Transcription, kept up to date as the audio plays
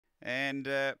And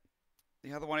the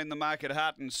other one in the market,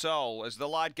 Heart and Soul, as the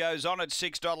light goes on at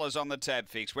 $6 on the tab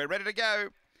fix. We're ready to go.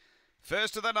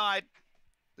 First of the night.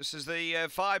 This is the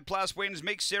 5+ wins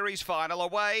mixed series final.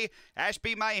 Away,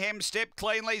 Ashby Mayhem stepped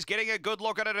cleanly. He's getting a good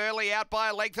look at it early. Out by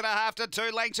a length and a half to 2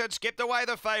 lengths. It skipped away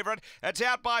the favourite. It's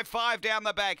out by 5 down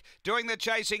the back. Doing the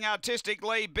chasing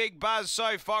artistically. Big Buzz,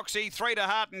 So Foxy. 3 to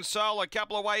Heart and Soul. A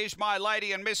couple away, Ish My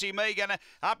Lady and Missy Megan.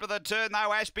 Up to the turn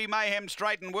though, Ashby Mayhem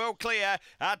straight and well clear.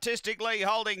 Artistically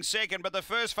holding second, but the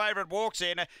first favourite walks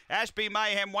in. Ashby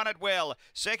Mayhem won it well.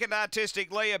 Second,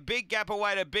 Artistically, a big gap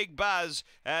away to Big Buzz.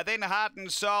 Then Heart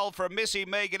and Soul from Missy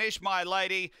Megan, Ish My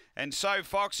Lady, and So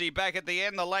Foxy back at the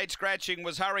end. The late scratching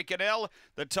was Hurricane L.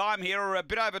 The time here are a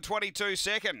bit over 22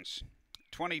 seconds.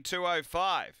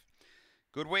 22.05.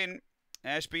 Good win.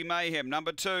 Ashby Mayhem,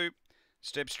 number 2.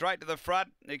 Step straight to the front,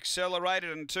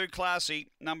 accelerated and too classy.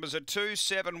 Numbers are 2,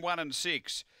 7, 1 and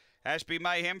 6. Ashby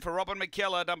Mayhem for Robin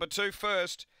McKellar, number 2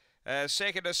 first.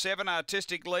 Second to 7,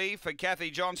 Artistic Lee for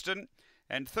Kathy Johnston.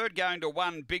 And third going to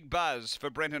 1, Big Buzz for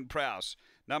Brenton Prowse.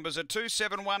 Numbers are 2,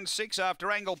 7, 1, 6 after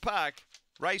Angle Park,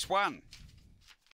 race 1.